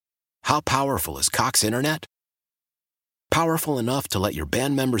How powerful is Cox Internet? Powerful enough to let your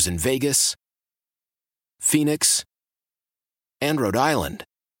band members in Vegas, Phoenix, and Rhode Island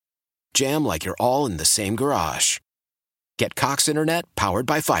jam like you're all in the same garage. Get Cox Internet powered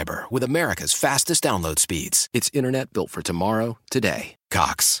by fiber with America's fastest download speeds. It's internet built for tomorrow, today.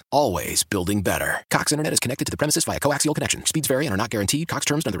 Cox, always building better. Cox Internet is connected to the premises via coaxial connection. Speeds vary and are not guaranteed. Cox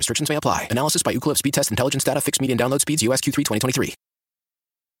terms and other restrictions may apply. Analysis by Ookla Speed Test Intelligence Data. Fixed median download speeds. US Q3 2023.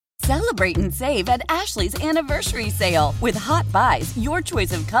 Celebrate and save at Ashley's Anniversary Sale. With Hot Buys, your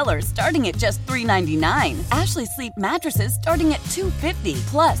choice of colors starting at just $3.99. Ashley Sleep mattresses starting at $2.50.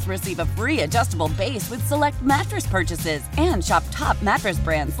 Plus, receive a free adjustable base with select mattress purchases. And shop top mattress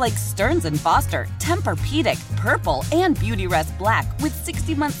brands like Stearns & Foster, Tempur-Pedic, Purple, and Beautyrest Black with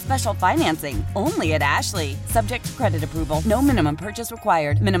 60-month special financing. Only at Ashley. Subject to credit approval. No minimum purchase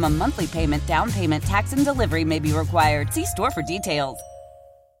required. Minimum monthly payment, down payment, tax, and delivery may be required. See store for details.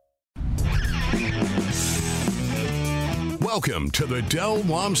 Welcome to the Del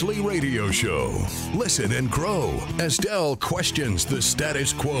Walmsley Radio Show. Listen and grow as Del questions the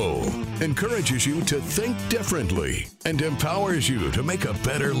status quo, encourages you to think differently, and empowers you to make a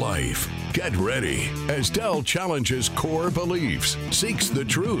better life. Get ready as Del challenges core beliefs, seeks the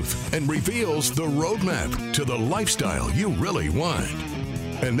truth, and reveals the roadmap to the lifestyle you really want.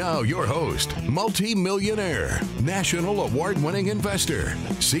 And now your host, multi-millionaire, national award-winning investor,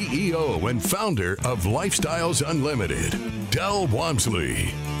 CEO and founder of Lifestyles Unlimited, Del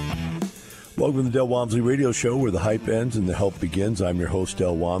Walmsley. Welcome to the Del Walmsley Radio Show, where the hype ends and the help begins. I'm your host,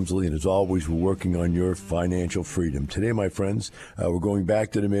 Del Walmsley, and as always, we're working on your financial freedom. Today, my friends, we're going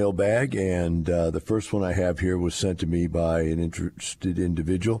back to the mailbag, and the first one I have here was sent to me by an interested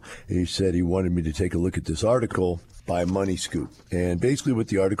individual. He said he wanted me to take a look at this article by Money Scoop. And basically what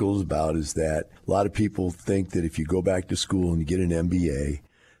the article is about is that a lot of people think that if you go back to school and you get an MBA,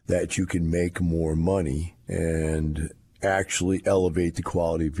 that you can make more money and actually elevate the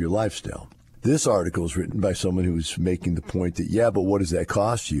quality of your lifestyle. This article is written by someone who's making the point that, yeah, but what does that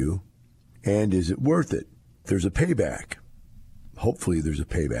cost you? And is it worth it? There's a payback. Hopefully there's a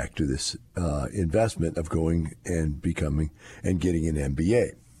payback to this investment of going and becoming and getting an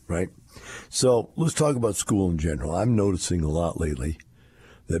MBA, right? So let's talk about school in general. I'm noticing a lot lately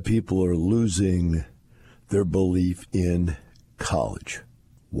that people are losing their belief in college.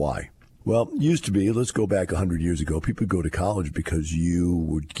 Why? Well, it used to be, let's go back 100 years ago, people would go to college because you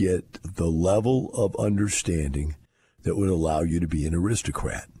would get the level of understanding that would allow you to be an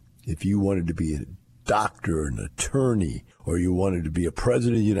aristocrat. If you wanted to be a doctor, an attorney, or you wanted to be a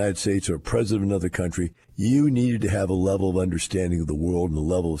president of the United States or a president of another country, you needed to have a level of understanding of the world and a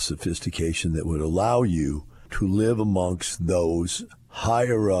level of sophistication that would allow you to live amongst those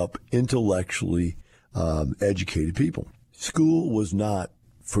higher up, intellectually educated people. School was not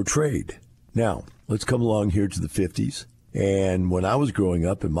for trade. Now, let's come along here to the 50s. And when I was growing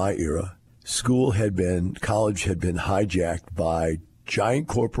up in my era, college had been hijacked by giant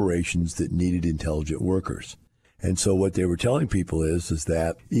corporations that needed intelligent workers. And so what they were telling people is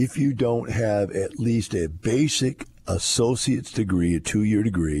that if you don't have at least a basic associate's degree, a 2-year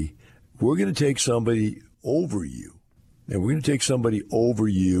degree, we're going to take somebody over you. And we're going to take somebody over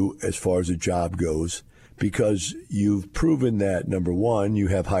you as far as a job goes, because you've proven that, number one, you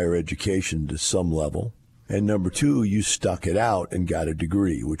have higher education to some level, and number two, you stuck it out and got a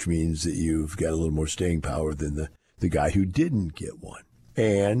degree, which means that you've got a little more staying power than the guy who didn't get one.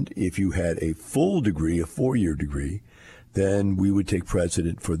 And if you had a full degree, a 4-year degree, then we would take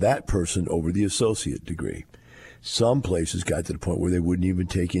precedent for that person over the associate degree. Some places got to the point where they wouldn't even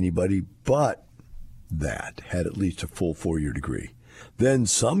take anybody but that had at least a full 4-year degree. Then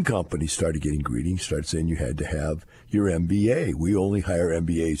some companies started getting greedy, started saying you had to have your MBA. We only hire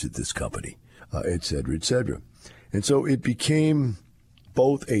MBAs at this company, et cetera, et cetera. And so it became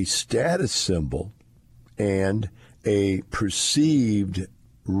both a status symbol and a perceived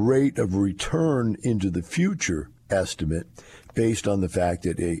rate of return into the future estimate based on the fact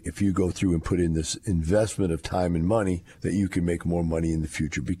that if you go through and put in this investment of time and money, that you can make more money in the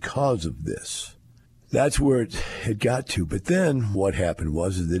future because of this. That's where it had got to. But then what happened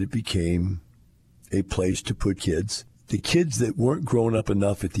was that it became a place to put kids, the kids that weren't grown up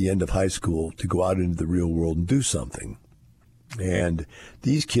enough at the end of high school to go out into the real world and do something. And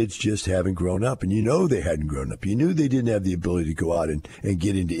these kids just haven't grown up. And you know they hadn't grown up. You knew they didn't have the ability to go out and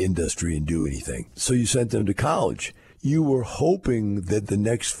get into industry and do anything. So you sent them to college. You were hoping that the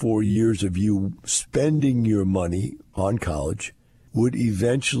next 4 years of you spending your money on college would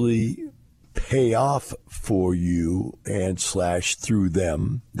eventually pay off for you and / through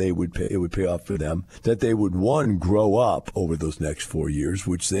them. It would pay off for them, that they would, one, grow up over those next 4 years,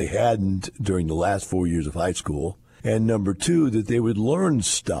 which they hadn't during the last 4 years of high school. And number two, that they would learn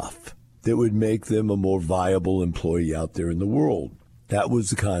stuff that would make them a more viable employee out there in the world. That was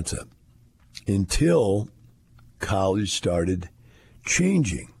the concept. Until college started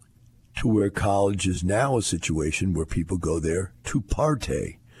changing to where college is now a situation where people go there to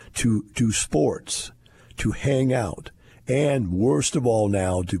partay, to do sports, to hang out, and worst of all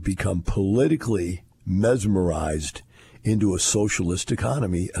now, to become politically mesmerized into a socialist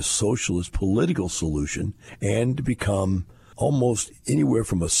economy, a socialist political solution, and to become almost anywhere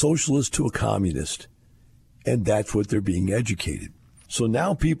from a socialist to a communist. And that's what they're being educated. So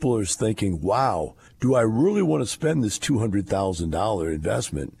now people are thinking, wow, do I really want to spend this $200,000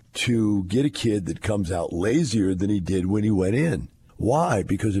 investment to get a kid that comes out lazier than he did when he went in? Why?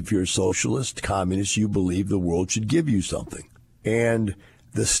 Because if you're a socialist, communist, you believe the world should give you something. And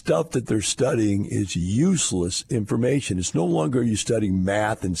the stuff that they're studying is useless information. It's no longer are you studying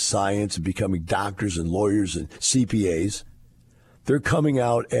math and science and becoming doctors and lawyers and CPAs. They're coming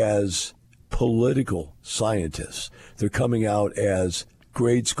out as political scientists. They're coming out as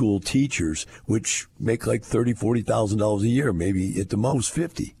grade school teachers, which make like $30,000, $40,000 a year, maybe at the most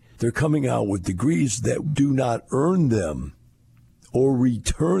 $50,000. They're coming out with degrees that do not earn them or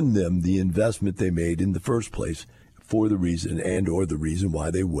return them the investment they made in the first place for the reason or the reason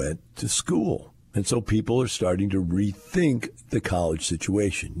why they went to school. And so people are starting to rethink the college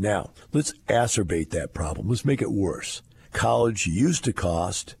situation. Now, let's exacerbate that problem. Let's make it worse. College used to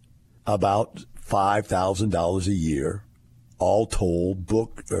cost about $5,000 a year, all told,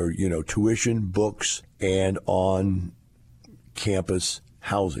 tuition, books, and on-campus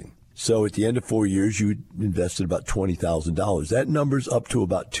housing. So at the end of 4 years, you invested about $20,000. That number's up to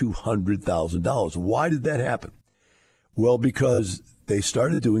about $200,000. Why did that happen? Well, because they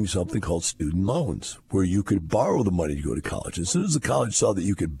started doing something called student loans, where you could borrow the money to go to college. As soon as the college saw that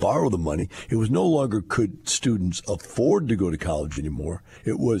you could borrow the money, it was no longer could students afford to go to college anymore.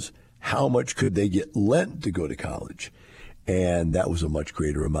 It was how much could they get lent to go to college. And that was a much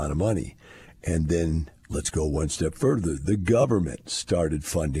greater amount of money. And then let's go one step further. The government started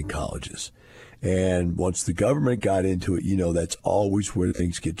funding colleges. And once the government got into it, that's always where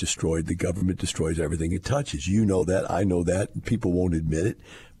things get destroyed. The government destroys everything it touches. You know that. I know that. People won't admit it,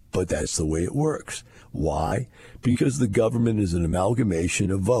 but that's the way it works. Why? Because the government is an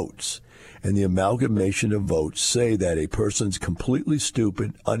amalgamation of votes. And the amalgamation of votes say that a person's completely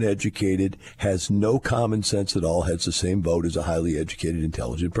stupid, uneducated, has no common sense at all, has the same vote as a highly educated,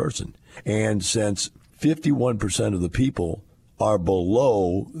 intelligent person. And since 51% of the people are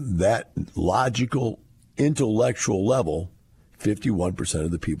below that logical, intellectual level, 51%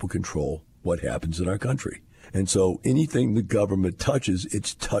 of the people control what happens in our country. And so anything the government touches,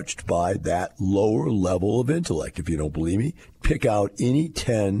 it's touched by that lower level of intellect. If you don't believe me, pick out any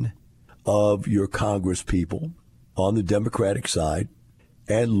 10 of your Congress people on the Democratic side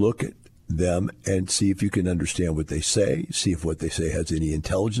and look at them and see if you can understand what they say, see if what they say has any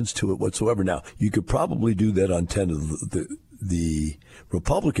intelligence to it whatsoever. Now, you could probably do that on 10 of the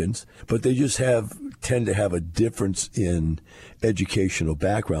Republicans, but they just tend to have a difference in educational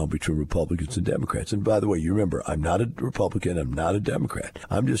background between Republicans and Democrats. And by the way, you remember, I'm not a Republican, I'm not a Democrat.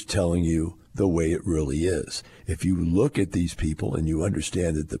 I'm just telling you the way it really is. If you look at these people and you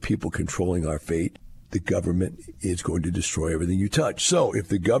understand that the people controlling our fate, the government is going to destroy everything you touch. So if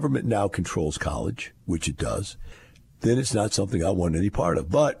the government now controls college, which it does, then it's not something I want any part of.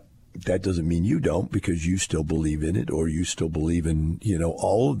 But that doesn't mean you don't, because you still believe in it, or you still believe in,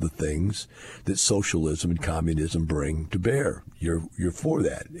 all of the things that socialism and communism bring to bear. You're for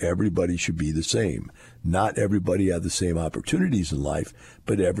that. Everybody should be the same. Not everybody have the same opportunities in life,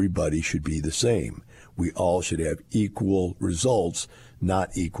 but everybody should be the same. We all should have equal results,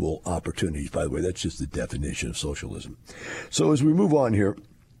 not equal opportunities. By the way, that's just the definition of socialism. So as we move on here,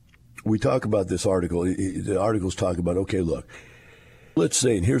 we talk about this article. The articles talk about, okay, look, let's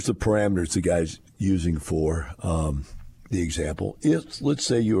say, and here's the parameters the guy's using for the example. Let's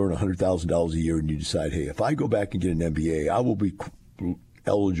say you earn $100,000 a year and you decide, hey, if I go back and get an MBA, I will be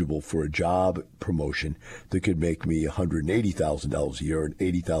eligible for a job promotion that could make me $180,000 a year, an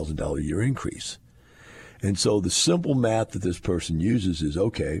 $80,000 a year increase. And so the simple math that this person uses is,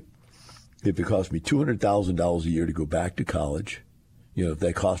 okay, if it costs me $200,000 a year to go back to college, if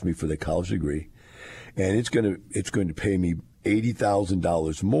that cost me for the college degree, and it's going to pay me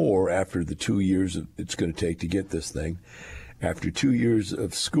 $80,000 more after the 2 years it's going to take to get this thing. After 2 years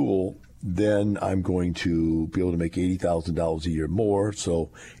of school, then I'm going to be able to make $80,000 a year more. So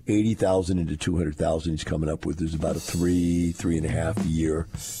 $80,000 into $200,000 he's coming up with is about a 3.5 year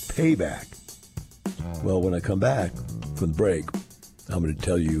payback. Well, when I come back from the break, I'm going to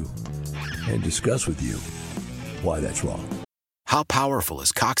tell you and discuss with you why that's wrong. How powerful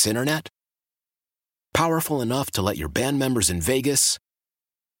is Cox Internet? Powerful enough to let your band members in Vegas,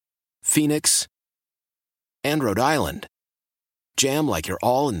 Phoenix, and Rhode Island jam like you're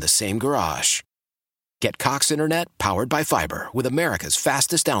all in the same garage. Get Cox Internet powered by fiber with America's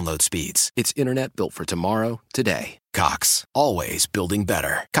fastest download speeds. It's internet built for tomorrow, today. Cox, always building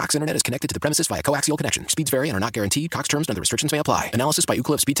better. Cox Internet is connected to the premises via coaxial connection. Speeds vary and are not guaranteed. Cox terms and other restrictions may apply. Analysis by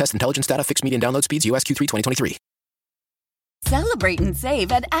Ookla Speed Test Intelligence Data. Fixed median download speeds. US Q3 2023. Celebrate and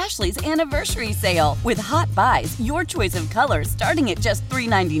save at Ashley's Anniversary Sale. With Hot Buys, your choice of colors starting at just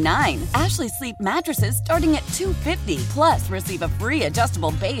 $3.99. Ashley Sleep mattresses starting at $2.50. Plus, receive a free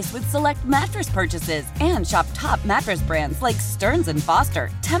adjustable base with select mattress purchases. And shop top mattress brands like Stearns & Foster,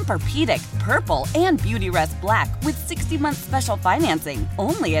 Tempur-Pedic, Purple, and Beautyrest Black with 60-month special financing.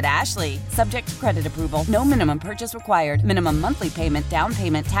 Only at Ashley. Subject to credit approval. No minimum purchase required. Minimum monthly payment, down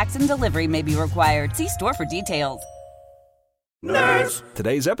payment, tax, and delivery may be required. See store for details. Nerds!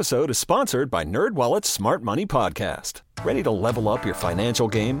 Today's episode is sponsored by NerdWallet's Smart Money Podcast. Ready to level up your financial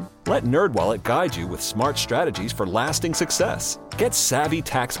game? Let NerdWallet guide you with smart strategies for lasting success. Get savvy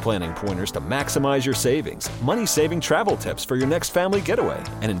tax planning pointers to maximize your savings, money-saving travel tips for your next family getaway,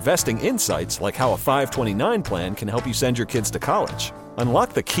 and investing insights like how a 529 plan can help you send your kids to college.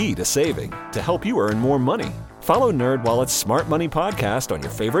 Unlock the key to saving to help you earn more money. Follow NerdWallet's Smart Money Podcast on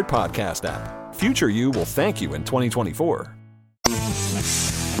your favorite podcast app. Future you will thank you in 2024.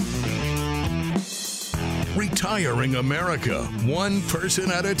 Retiring America, one person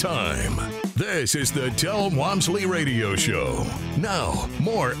at a time. This is the Del Walmsley Radio Show. Now,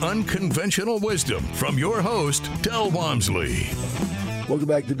 more unconventional wisdom from your host, Del Walmsley. Welcome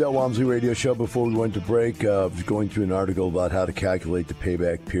back to the Del Walmsley Radio Show. Before we went to break, I was going through an article about how to calculate the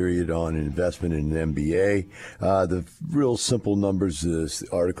payback period on an investment in an MBA. The real simple numbers the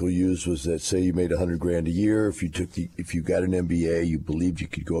article used was that, say you made $100,000 a year. If you got an MBA, you believed you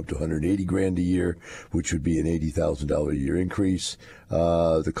could go up to $180,000 a year, which would be an $80,000 a year increase.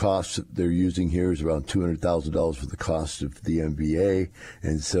 The cost they're using here is around $200,000 for the cost of the MBA,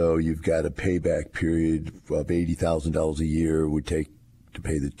 and so you've got a payback period of $80,000 a year. Would take to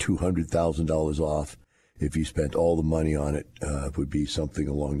pay the $200,000 off. If you spent all the money on it, it would be something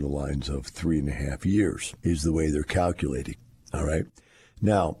along the lines of 3.5 years is the way they're calculating. All right.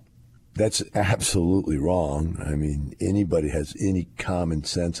 Now, that's absolutely wrong. I mean, anybody has any common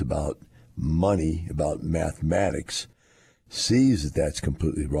sense about money, about mathematics, sees that that's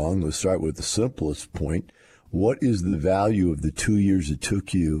completely wrong. Let's start with the simplest point. What is the value of the 2 years it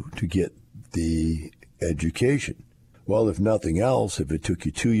took you to get the education? Well, if nothing else, if it took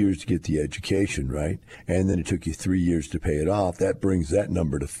you 2 years to get the education, right, and then it took you 3 years to pay it off, that brings that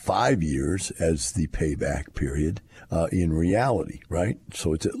number to 5 years as the payback period in reality, right?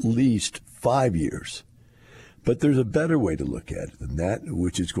 So it's at least 5 years. But there's a better way to look at it than that,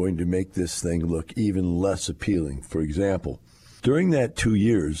 which is going to make this thing look even less appealing. For example, during that 2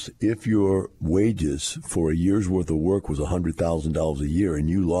 years, if your wages for a year's worth of work was $100,000 a year and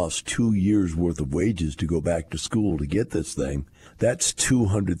you lost 2 years' worth of wages to go back to school to get this thing, that's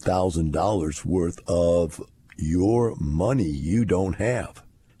 $200,000 worth of your money you don't have.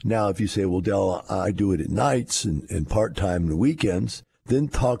 Now, if you say, well, Del, I do it at nights and part-time and weekends, then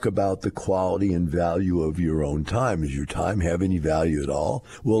talk about the quality and value of your own time. Does your time have any value at all?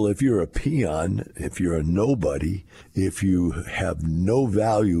 Well, if you're a peon, if you're a nobody, if you have no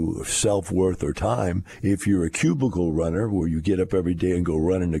value of self-worth or time, if you're a cubicle runner where you get up every day and go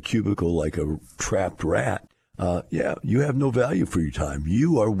run in a cubicle like a trapped rat, you have no value for your time.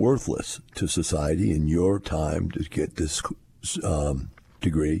 You are worthless to society, and your time to get this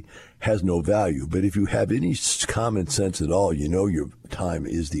degree has no value. But if you have any common sense at all, you know your time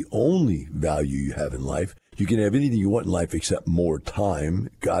is the only value you have in life. You can have anything you want in life except more time.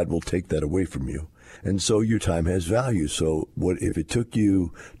 God will take that away from you. And so your time has value. So what if it took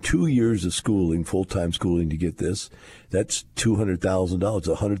you 2 years of schooling, full-time schooling to get this? That's $200,000,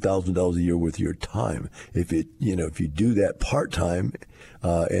 $100,000 a year worth of your time. If you do that part-time,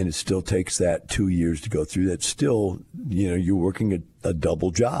 and it still takes that 2 years to go through, that's still, you're working a double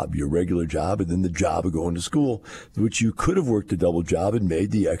job, your regular job, and then the job of going to school, which you could have worked a double job and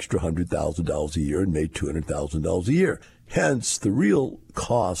made the extra $100,000 a year and made $200,000 a year. Hence, the real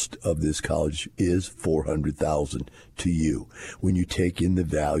cost of this college is $400,000 to you when you take in the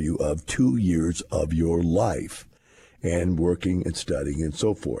value of 2 years of your life and working and studying and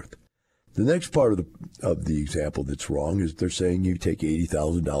so forth. The next part of the example that's wrong is they're saying you take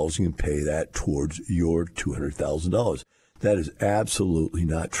 $80,000 and pay that towards your $200,000. That is absolutely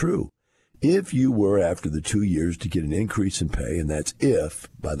not true. If you were, after the 2 years, to get an increase in pay, and that's if,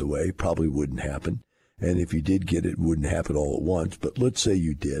 by the way, probably wouldn't happen, and if you did get it, it wouldn't happen all at once, but let's say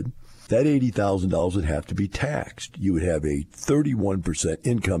you did, that $80,000 would have to be taxed. You would have a 31%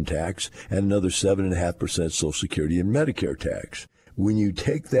 income tax and another 7.5% Social Security and Medicare tax. When you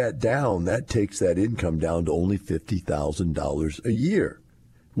take that down, that takes that income down to only $50,000 a year.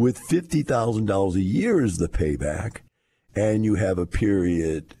 With $50,000 a year as the payback, and you have a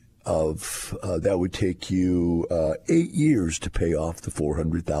period of that would take you 8 years to pay off the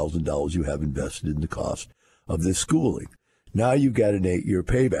 $400,000 you have invested in the cost of this schooling. Now you've got an 8-year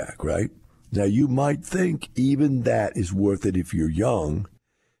payback, right? Now you might think even that is worth it if you're young,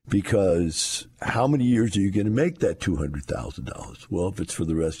 because how many years are you going to make that $200,000? Well, if it's for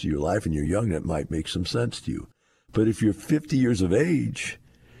the rest of your life and you're young, that might make some sense to you. But if you're 50 years of age,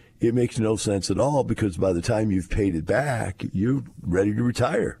 it makes no sense at all, because by the time you've paid it back, you're ready to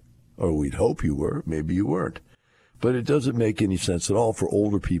retire. Or we'd hope you were. Maybe you weren't. But it doesn't make any sense at all for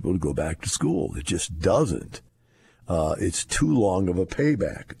older people to go back to school. It just doesn't. It's too long of a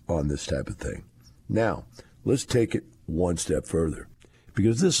payback on this type of thing. Now, let's take it one step further,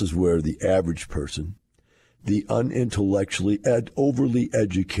 because this is where the average person, the unintellectually overly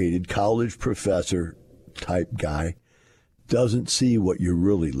educated college professor type guy, doesn't see what you're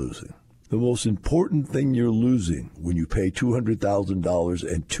really losing. The most important thing you're losing when you pay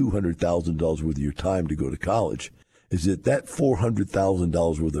 $200,000 and $200,000 worth of your time to go to college is that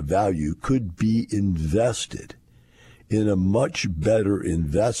 $400,000 worth of value could be invested in a much better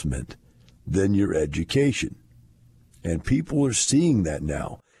investment than your education. And people are seeing that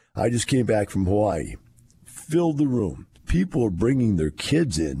now. I just came back from Hawaii. Filled the room. People are bringing their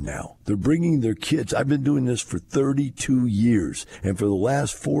kids in now. They're bringing their kids. I've been doing this for 32 years. And for the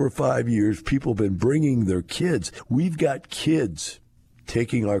last 4 or 5 years, people have been bringing their kids. We've got kids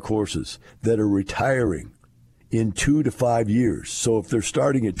taking our courses that are retiring in 2 to 5 years. So if they're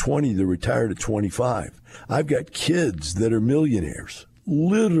starting at 20, they're retired at 25. I've got kids that are millionaires.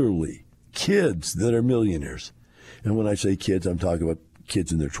 Literally, kids that are millionaires. And when I say kids, I'm talking about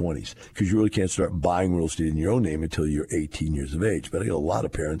kids in their 20s, because you really can't start buying real estate in your own name until you're 18 years of age. But I got a lot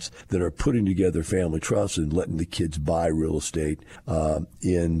of parents that are putting together family trusts and letting the kids buy real estate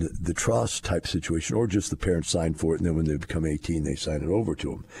in the trust type situation, or just the parents sign for it, and then when they become 18, they sign it over to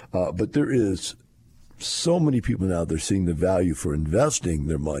them. But there is so many people now, they're seeing the value for investing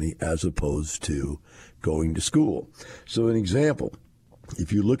their money as opposed to going to school. So an example,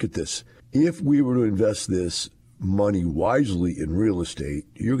 if you look at this, if we were to invest this money wisely in real estate,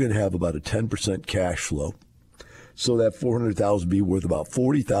 you're going to have about a 10% cash flow. So that $400,000 be worth about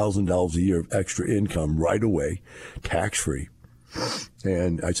 $40,000 a year of extra income right away, tax-free.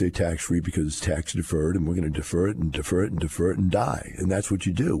 And I say tax-free because it's tax-deferred, and we're going to defer it and defer it and defer it and die. And that's what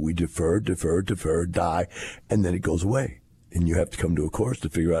you do. We defer, die, and then it goes away. And you have to come to a course to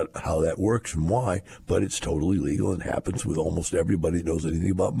figure out how that works and why, but it's totally legal and happens with almost everybody that knows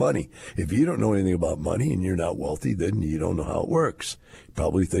anything about money. If you don't know anything about money and you're not wealthy, then you don't know how it works. You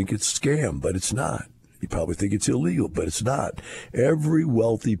probably think it's a scam, but it's not. You probably think it's illegal, but it's not. Every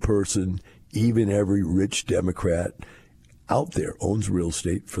wealthy person, even every rich Democrat out there, owns real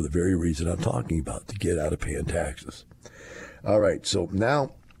estate for the very reason I'm talking about, to get out of paying taxes. All right, so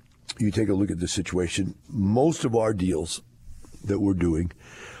now you take a look at the situation. Most of our deals that we're doing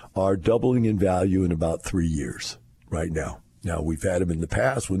are doubling in value in about 3 years right now. Now, we've had them in the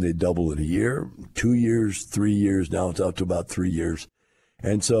past when they double in a year, 2 years, 3 years. Now it's up to about 3 years.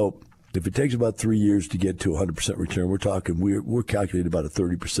 And so if it takes about 3 years to get to 100% return, we're calculating about a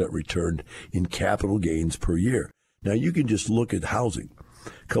 30% return in capital gains per year. Now, you can just look at housing.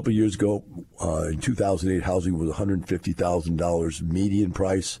 A couple of years ago, in 2008, housing was $150,000 median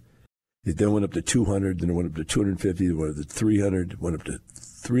price. It then went up to 200, then it went up to 250, then it went up to 300, went up to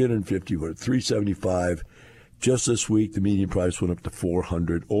 350, went up to 375. Just this week, the median price went up to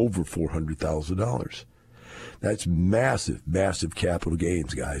 400, over $400,000. That's massive, massive capital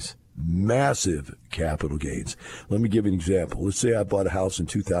gains, guys. Massive capital gains. Let me give you an example. Let's say I bought a house in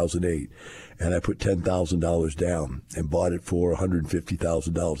 2008, and I put $10,000 down and bought it for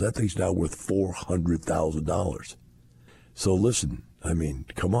 $150,000. That thing's now worth $400,000. So listen, I mean,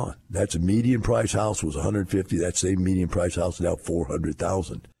 come on. That's a median price house was $150,000. That same median price house is now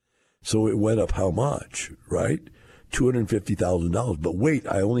 $400,000. So it went up how much, right? $250,000. But wait,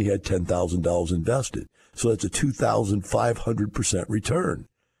 I only had $10,000 invested. So that's a 2,500% return.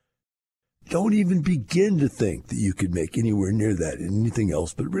 Don't even begin to think that you could make anywhere near that in anything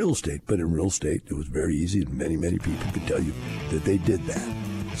else but real estate. But in real estate, it was very easy, and many, many people could tell you that they did that.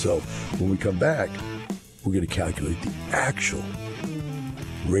 So when we come back, we're going to calculate the actual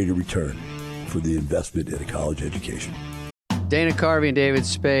rate of return for the investment in a college education. Dana Carvey and David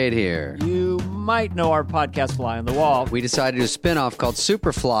Spade here. You might know our podcast Fly on the Wall. We decided to do a spin-off called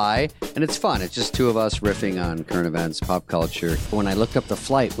Superfly, and it's fun. It's just two of us riffing on current events, pop culture. When I looked up the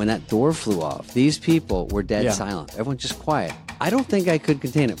flight, when that door flew off, these people were dead silent. Everyone just quiet. I don't think I could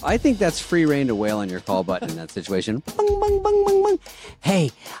contain it. I think that's free reign to wail on your call button in that situation. Bung, bung, bung, bung, bung.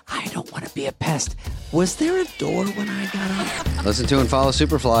 Hey, I don't want to be a pest. Was there a door when I got up? Listen to and follow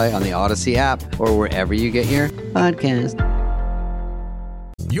Superfly on the Odyssey app or wherever you get your podcast.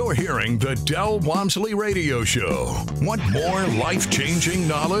 You're hearing the Del Walmsley Radio Show. Want more life-changing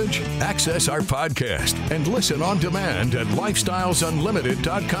knowledge? Access our podcast and listen on demand at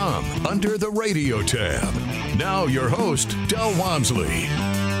lifestylesunlimited.com under the radio tab. Now your host, Del Walmsley.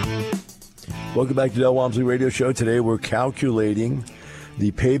 Welcome back to Del Walmsley Radio Show. Today we're calculating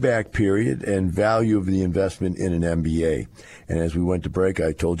the payback period and value of the investment in an MBA. And as we went to break,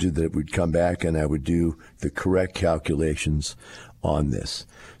 I told you that we'd come back and I would do the correct calculations on this.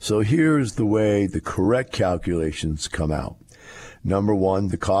 So here's the way the correct calculations come out. Number one,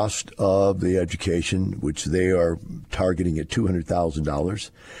 the cost of the education, which they are targeting at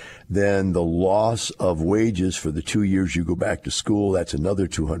 $200,000. Then the loss of wages for the 2 years you go back to school, that's another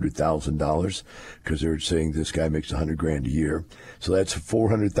 $200,000 because they're saying this guy makes $100,000 a year. So that's a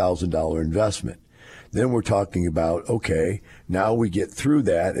 $400,000 investment. Then we're talking about, okay, now we get through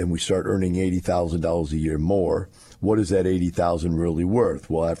that and we start earning $80,000 a year more. What is that $80,000 really worth?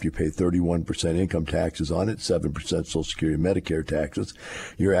 Well, after you pay 31% income taxes on it, 7% Social Security and Medicare taxes,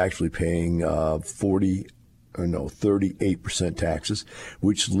 you're actually paying 38% taxes,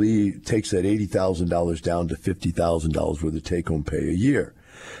 which takes that $80,000 down to $50,000 worth of take-home pay a year.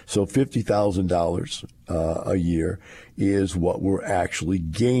 So $50,000 a year is what we're actually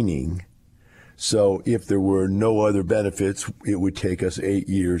gaining. So if there were no other benefits, it would take us 8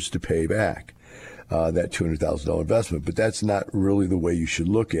 years to pay back that $200,000 investment. But that's not really the way you should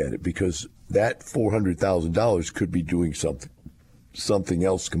look at it, because that $400,000 could be doing something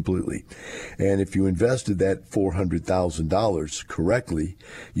else completely. And if you invested that $400,000 correctly,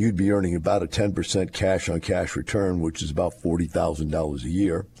 you'd be earning about a 10% cash-on-cash return, which is about $40,000 a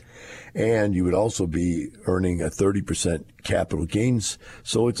year. And you would also be earning a 30% capital gains,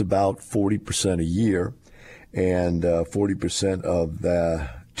 so it's about 40% a year. And 40% of the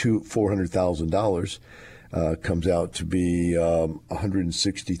 $400,000 comes out to be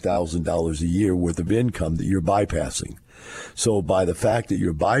 $160,000 a year worth of income that you're bypassing. So by the fact that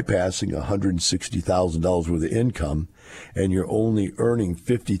you're bypassing $160,000 worth of income and you're only earning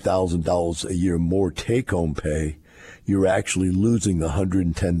 $50,000 a year more take-home pay, you're actually losing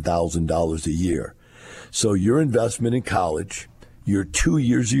 $110,000 a year. So your investment in college, your 2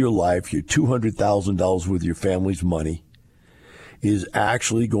 years of your life, your $200,000 with your family's money, is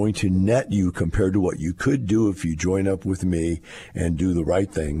actually going to net you compared to what you could do if you join up with me and do the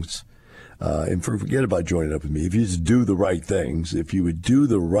right things. And forget about joining up with me. If you just do the right things, if you would do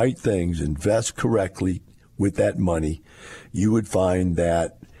the right things, invest correctly with that money, you would find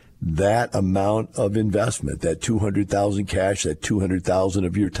that that amount of investment, that $200,000 cash, that $200,000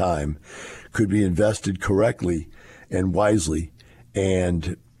 of your time, could be invested correctly and wisely,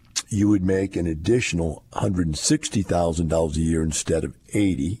 and you would make an additional $160,000 a year instead of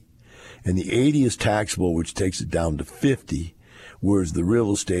 $80,000. And the $80,000 is taxable, which takes it down to $50,000, whereas the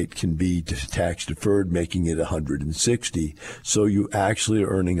real estate can be tax deferred, making it $160,000. So you actually are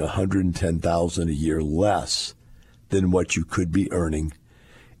earning $110,000 a year less than what you could be earning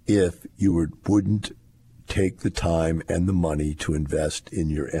if you wouldn't take the time and the money to invest in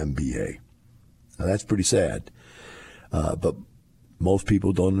your MBA. Now, that's pretty sad, but most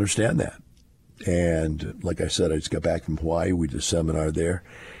people don't understand that. And like I said, I just got back from Hawaii. We did a seminar there,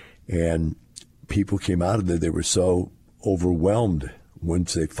 and people came out of there. They were so overwhelmed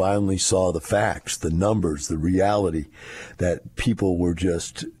once they finally saw the facts, the numbers, the reality, that people were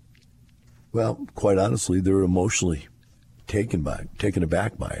just, well, quite honestly, they were emotionally taken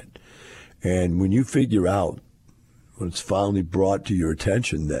aback by it. And when you figure out, when it's finally brought to your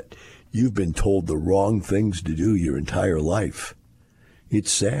attention that you've been told the wrong things to do your entire life,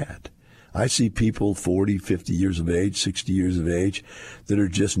 it's sad. I see people 40, 50 years of age, 60 years of age that are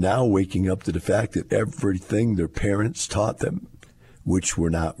just now waking up to the fact that everything their parents taught them, which were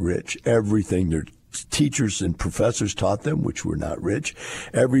not rich, everything their teachers and professors taught them, which were not rich,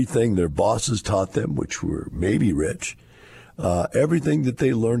 everything their bosses taught them, which were maybe rich, everything that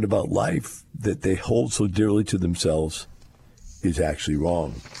they learned about life that they hold so dearly to themselves is actually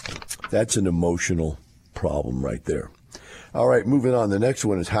wrong. That's an emotional problem right there. All right, moving on. The next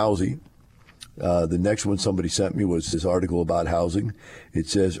one is housing. The next one somebody sent me was this article about housing. It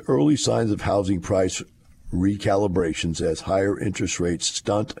says, early signs of housing price recalibrations as higher interest rates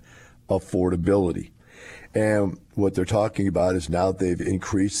stunt affordability. And what they're talking about is now they've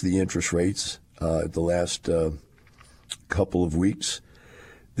increased the interest rates the last couple of weeks.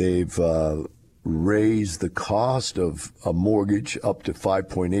 They've raised the cost of a mortgage up to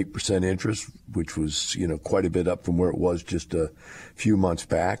 5.8% interest, which was, quite a bit up from where it was just a few months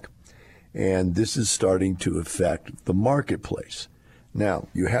back. And this is starting to affect the marketplace. Now,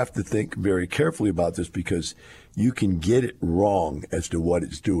 you have to think very carefully about this because you can get it wrong as to what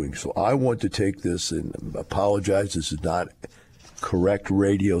it's doing. So I want to take this and apologize. This is not correct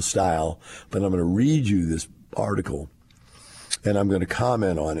radio style, but I'm going to read you this article and I'm going to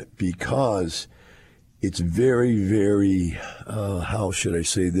comment on it because it's very, very, how should I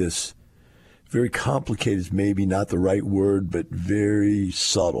say this? Very complicated is maybe not the right word, but very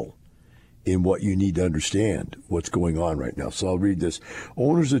subtle in what you need to understand what's going on right now. So I'll read this.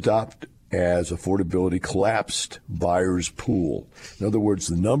 Owners adopt as affordability collapsed buyers pool. In other words,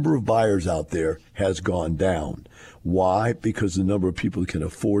 the number of buyers out there has gone down. Why? Because the number of people who can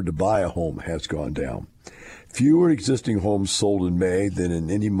afford to buy a home has gone down. Fewer existing homes sold in May than in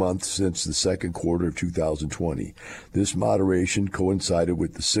any month since the second quarter of 2020. This moderation coincided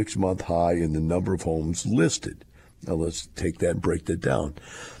with the 6-month high in the number of homes listed. Now let's take that and break that down.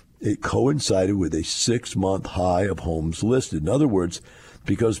 It coincided with a 6-month high of homes listed. In other words,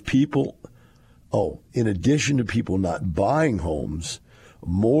 because people, in addition to people not buying homes,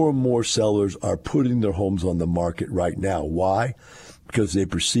 more and more sellers are putting their homes on the market right now. Why? Because they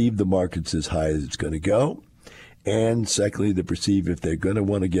perceive the market's as high as it's going to go. And secondly, they perceive if they're going to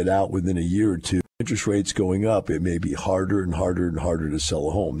want to get out within a year or two, interest rates going up, it may be harder and harder and harder to sell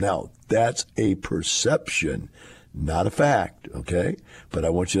a home. Now, that's a perception, not a fact, okay? But I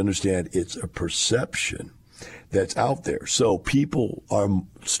want you to understand it's a perception that's out there. So people are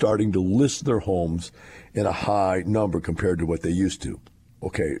starting to list their homes in a high number compared to what they used to.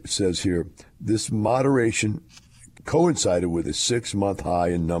 Okay, it says here, this moderation coincided with a 6-month high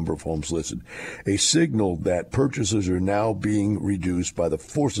in number of homes listed, a signal that purchases are now being reduced by the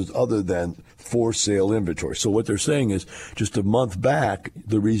forces other than for sale inventory. So what they're saying is just a month back,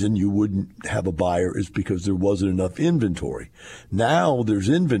 the reason you wouldn't have a buyer is because there wasn't enough inventory. Now there's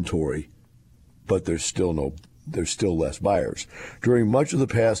inventory, but there's still less buyers. During much of the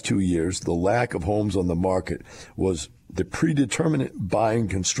past 2 years, the lack of homes on the market was the predeterminate buying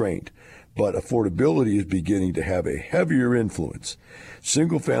constraint. But affordability is beginning to have a heavier influence.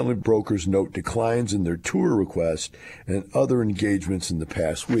 Single-family brokers note declines in their tour requests and other engagements in the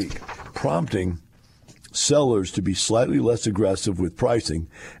past week, prompting sellers to be slightly less aggressive with pricing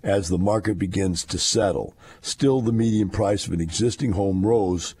as the market begins to settle. Still, the median price of an existing home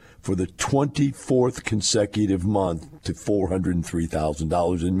rose for the 24th consecutive month to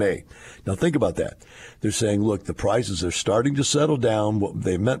 $403,000 in May. Now think about that. They're saying, look, the prices are starting to settle down. What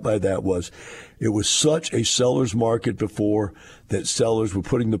they meant by that was it was such a seller's market before that sellers were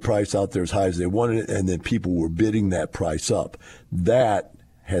putting the price out there as high as they wanted it, and then people were bidding that price up. That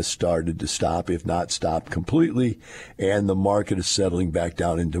has started to stop, if not stopped completely, and the market is settling back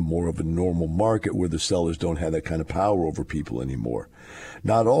down into more of a normal market where the sellers don't have that kind of power over people anymore.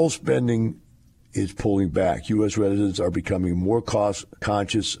 Not all spending is pulling back. U.S. residents are becoming more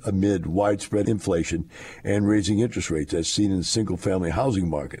cost-conscious amid widespread inflation and raising interest rates, as seen in the single-family housing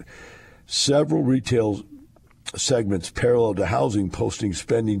market. Several retail segments parallel to housing posting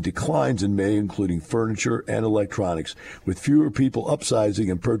spending declines in May, including furniture and electronics. With fewer people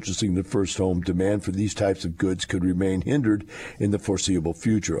upsizing and purchasing their first home, demand for these types of goods could remain hindered in the foreseeable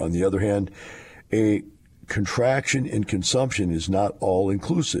future. On the other hand, a contraction in consumption is not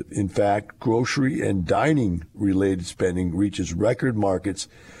all-inclusive. In fact, grocery and dining-related spending reaches record marks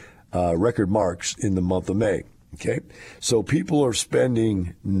in the month of May. Okay, so people are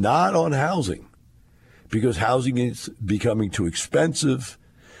spending not on housing because housing is becoming too expensive,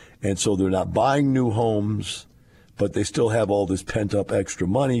 and so they're not buying new homes, but they still have all this pent-up extra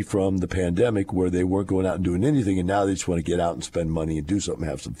money from the pandemic where they weren't going out and doing anything, and now they just want to get out and spend money and do something,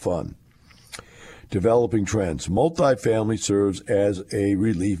 have some fun. Developing trends. Multifamily serves as a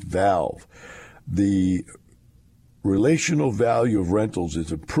relief valve. The relational value of rentals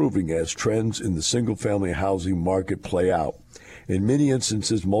is improving as trends in the single-family housing market play out. In many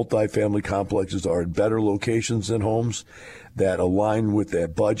instances, multifamily complexes are in better locations than homes. that align with the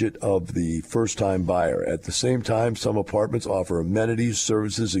budget of the first-time buyer. At the same time, some apartments offer amenities,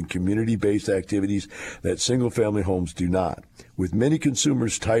 services, and community-based activities that single-family homes do not. With many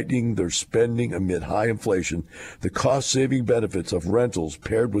consumers tightening their spending amid high inflation, the cost-saving benefits of rentals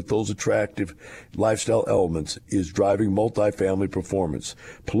paired with those attractive lifestyle elements is driving multifamily performance.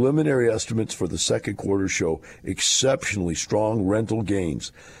 Preliminary estimates for the second quarter show exceptionally strong rental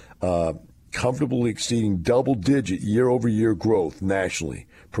gains, comfortably exceeding double-digit year-over-year growth nationally,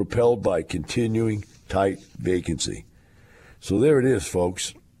 propelled by continuing tight vacancy. So there it is,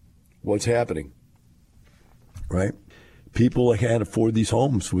 folks. What's happening, right? People can't afford these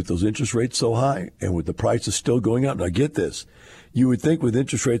homes with those interest rates so high and with the prices still going up. Now, get this. You would think with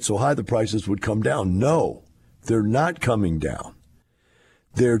interest rates so high, the prices would come down. No, they're not coming down.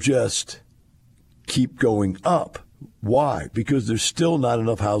 They're just keep going up. Why? Because there's still not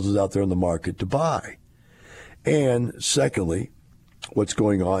enough houses out there in the market to buy. And secondly, what's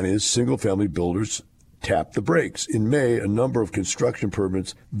going on is single-family builders tap the brakes. In May, the number of construction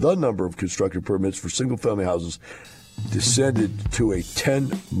permits for single-family houses descended to a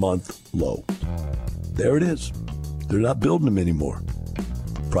 10-month low. There it is. They're not building them anymore.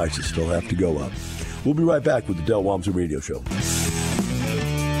 Prices still have to go up. We'll be right back with the Del Walmsley Radio Show.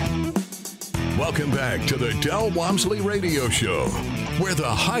 Welcome back to the Del Walmsley Radio Show, where the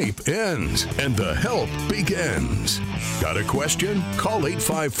hype ends and the help begins. Got a question? Call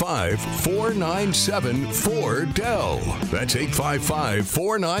 855-497-4DEL. That's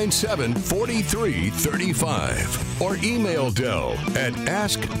 855-497-4335. Or email Del at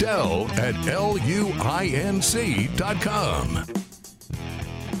askdel@luinc.com.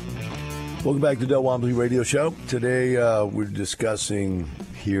 Welcome back to Del Walmsley Radio Show. Today we're discussing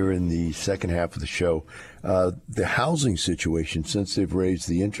here in the second half of the show the housing situation since they've raised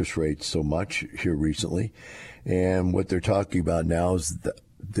the interest rates so much here recently. And what they're talking about now is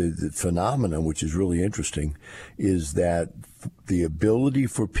the phenomenon, which is really interesting, is that the ability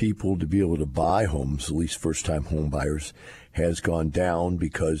for people to be able to buy homes, at least first-time home buyers, has gone down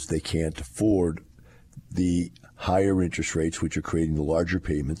because they can't afford the higher interest rates, which are creating the larger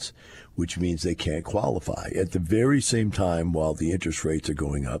payments, which means they can't qualify. At the very same time, while the interest rates are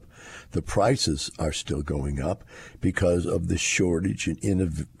going up, the prices are still going up because of the shortage and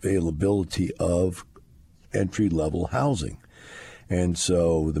unavailability of entry-level housing. And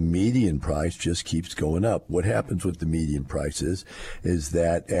so the median price just keeps going up. What happens with the median price is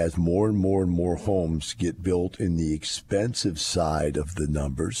that as more and more and more homes get built in the expensive side of the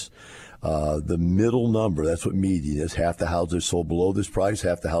numbers, the middle number, that's what median is, half the houses sold below this price,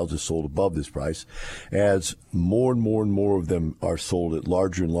 half the houses sold above this price. As more and more and more of them are sold at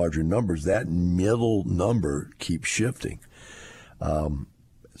larger and larger numbers, that middle number keeps shifting.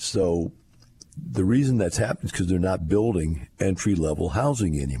 So the reason that's happened is because they're not building entry-level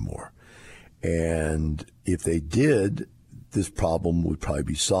housing anymore. And if they did, this problem would probably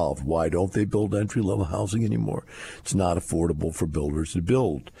be solved. Why don't they build entry-level housing anymore? It's not affordable for builders to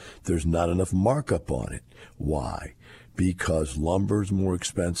build. There's not enough markup on it. Why? Because lumber's more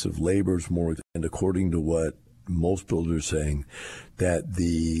expensive, labor's more, and according to what most builders are saying, that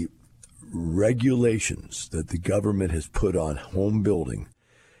the regulations that the government has put on home building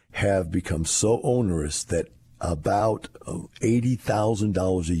have become so onerous that about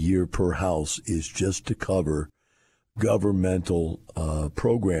 $80,000 a year per house is just to cover governmental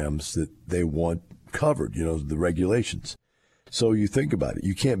programs that they want covered, the regulations. So you think about it.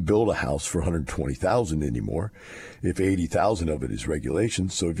 You can't build a house for $120,000 anymore if $80,000 of it is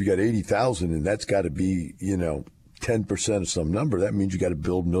regulations. So if you got $80,000 and that's got to be, 10% of some number, that means you got to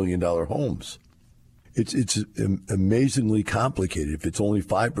build $1 million homes. It's amazingly complicated. If it's only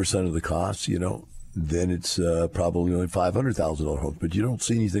 5% of the cost, then it's probably only $500,000 homes. But you don't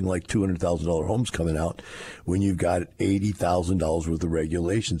see anything like $200,000 homes coming out when you've got $80,000 worth of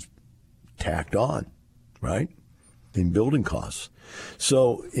regulations tacked on, right, in building costs.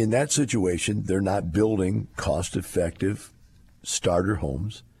 So in that situation, they're not building cost-effective starter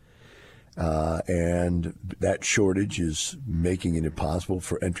homes. And that shortage is making it impossible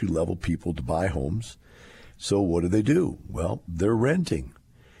for entry-level people to buy homes. So what do? Well, they're renting.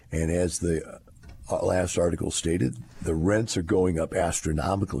 And as the last article stated, the rents are going up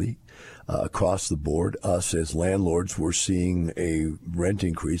astronomically across the board. Us as landlords, we're seeing a rent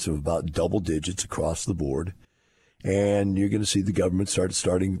increase of about double digits across the board. And you're going to see the government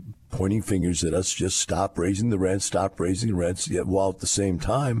starting pointing fingers at us, just stop raising the rents, yet while at the same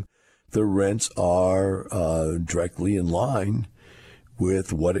time, the rents are directly in line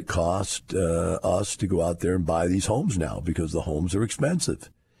with what it cost us to go out there and buy these homes now, because the homes are expensive.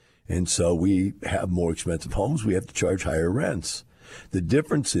 And so we have more expensive homes. We have to charge higher rents. The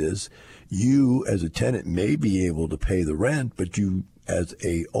difference is you as a tenant may be able to pay the rent, but you as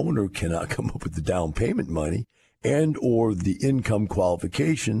a owner cannot come up with the down payment money and or the income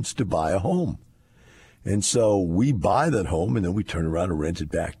qualifications to buy a home. And so we buy that home and then we turn around and rent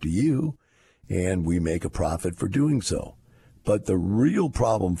it back to you, and we make a profit for doing so. But the real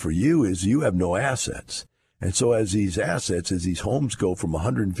problem for you is you have no assets. And so as these homes go from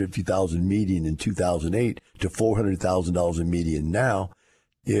 $150,000 median in 2008 to $400,000 a median now,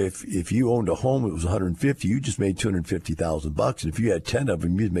 if you owned a home, it was $150,000, you just made $250,000. And if you had 10 of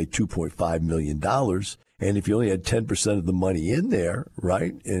them, you made $2.5 million. And if you only had 10% of the money in there,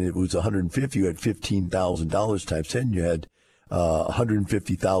 right, and it was $150,000, you had $15,000 times 10, you had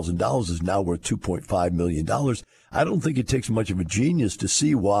 $150,000 is now worth $2.5 million. I don't think it takes much of a genius to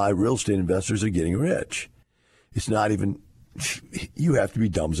see why real estate investors are getting rich. It's not even, you have to be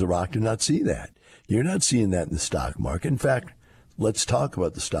dumb as a rock to not see that. You're not seeing that in the stock market. In fact, let's talk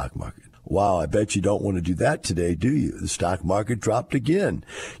about the stock market. Wow, I bet you don't want to do that today, do you? The stock market dropped again.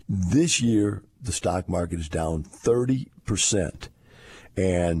 This year, the stock market is down 30%.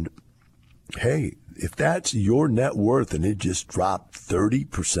 And hey, if that's your net worth and it just dropped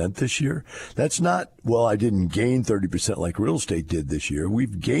 30% this year, that's not, well, I didn't gain 30% like real estate did this year.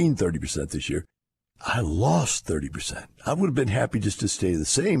 We've gained 30% this year. I lost 30%. I would have been happy just to stay the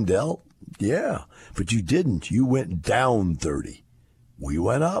same, Del. Yeah, but you didn't. You went down 30. We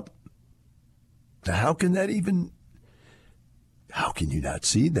went up. Now, how can you not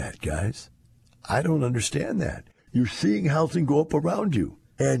see that, guys? I don't understand that. You're seeing housing go up around you.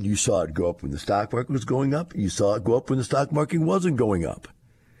 And you saw it go up when the stock market was going up. You saw it go up when the stock market wasn't going up.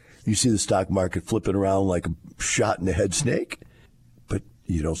 You see the stock market flipping around like a shot in the head snake. But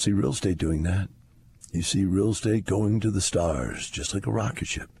you don't see real estate doing that. You see real estate going to the stars, just like a rocket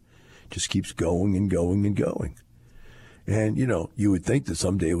ship. Just keeps going and going and going. And, you would think that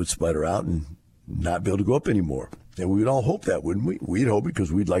someday it would sputter out and not be able to go up anymore. And we would all hope that, wouldn't we? We'd hope it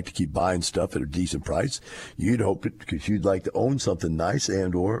because we'd like to keep buying stuff at a decent price. You'd hope it because you'd like to own something nice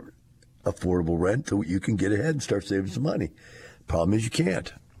and or affordable rent so you can get ahead and start saving some money. Problem is you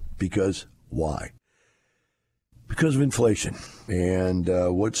can't. Because why? Because of inflation. And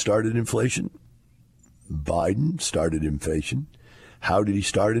what started inflation? Biden started inflation. How did he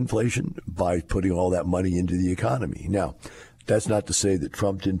start inflation? By putting all that money into the economy. Now, that's not to say that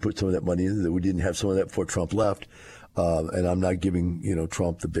Trump didn't put some of that money in, that we didn't have some of that before Trump left. And I'm not giving,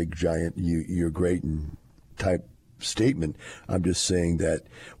 Trump the big giant, you're great and type statement. I'm just saying that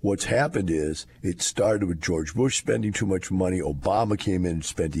what's happened is it started with George Bush spending too much money. Obama came in and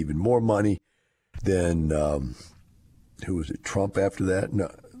spent even more money. Then, who was it? Trump after that?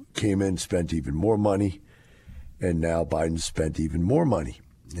 No, came in, spent even more money. And now Biden spent even more money.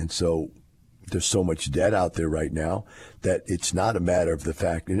 And so there's so much debt out there right now that it's not a matter of the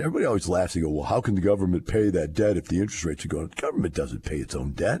fact, and everybody always laughs and go, well, how can the government pay that debt if the interest rates are going up? The government doesn't pay its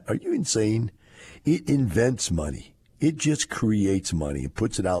own debt. Are you insane? It invents money. It just creates money and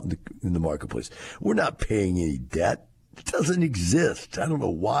puts it out in the marketplace. We're not paying any debt. It doesn't exist. I don't know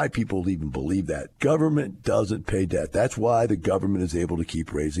why people even believe that. Government doesn't pay debt. That's why the government is able to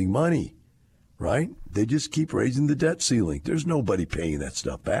keep raising money, right? They just keep raising the debt ceiling. There's nobody paying that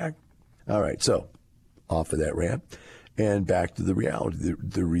stuff back. All right, so off of that rant and back to the reality.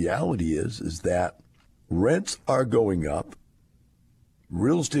 The reality is that rents are going up,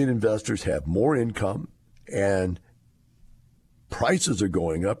 real estate investors have more income, and prices are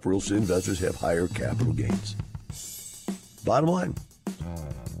going up. Real estate investors have higher capital gains. Bottom line,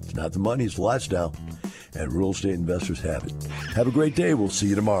 it's not the money, it's the lifestyle, and real estate investors have it. Have a great day. We'll see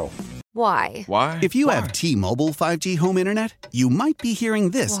you tomorrow. Why? If you have T-Mobile 5G home internet, you might be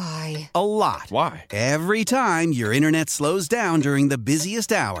hearing this Why? a lot. Why? Every time your internet slows down during the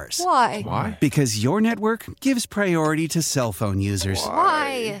busiest hours. Why? Because your network gives priority to cell phone users.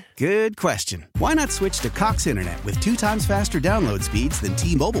 Why? Good question. Why not switch to Cox Internet with 2 times faster download speeds than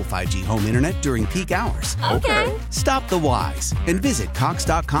T-Mobile 5G home internet during peak hours? Okay. Stop the whys and visit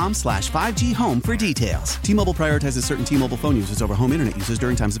cox.com/5G home for details. T-Mobile prioritizes certain T-Mobile phone users over home internet users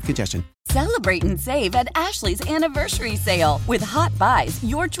during times of congestion. Celebrate and save at Ashley's Anniversary Sale. With Hot Buys,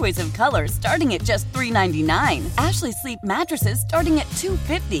 your choice of colors starting at just $3.99. Ashley Sleep mattresses starting at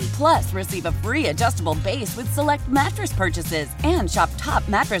 $2.50. Plus, receive a free adjustable base with select mattress purchases. And shop top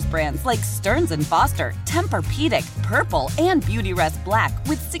mattress brands like Stearns & Foster, Tempur-Pedic, Purple, and Beautyrest Black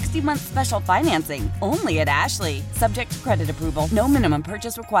with 60-month special financing. Only at Ashley. Subject to credit approval. No minimum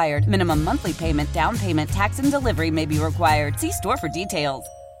purchase required. Minimum monthly payment, down payment, tax, and delivery may be required. See store for details.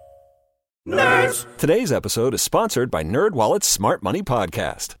 Today's episode is sponsored by NerdWallet's Smart Money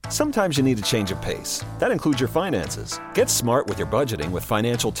Podcast. Sometimes you need a change of pace. That includes your finances. Get smart with your budgeting with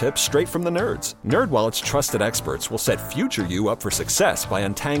financial tips straight from the nerds. NerdWallet's trusted experts will set future you up for success by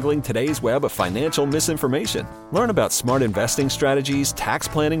untangling today's web of financial misinformation. Learn about smart investing strategies, tax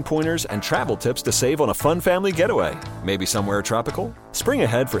planning pointers, and travel tips to save on a fun family getaway. Maybe somewhere tropical? Spring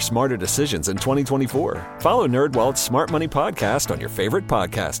ahead for smarter decisions in 2024. Follow NerdWallet's Smart Money Podcast on your favorite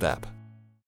podcast app.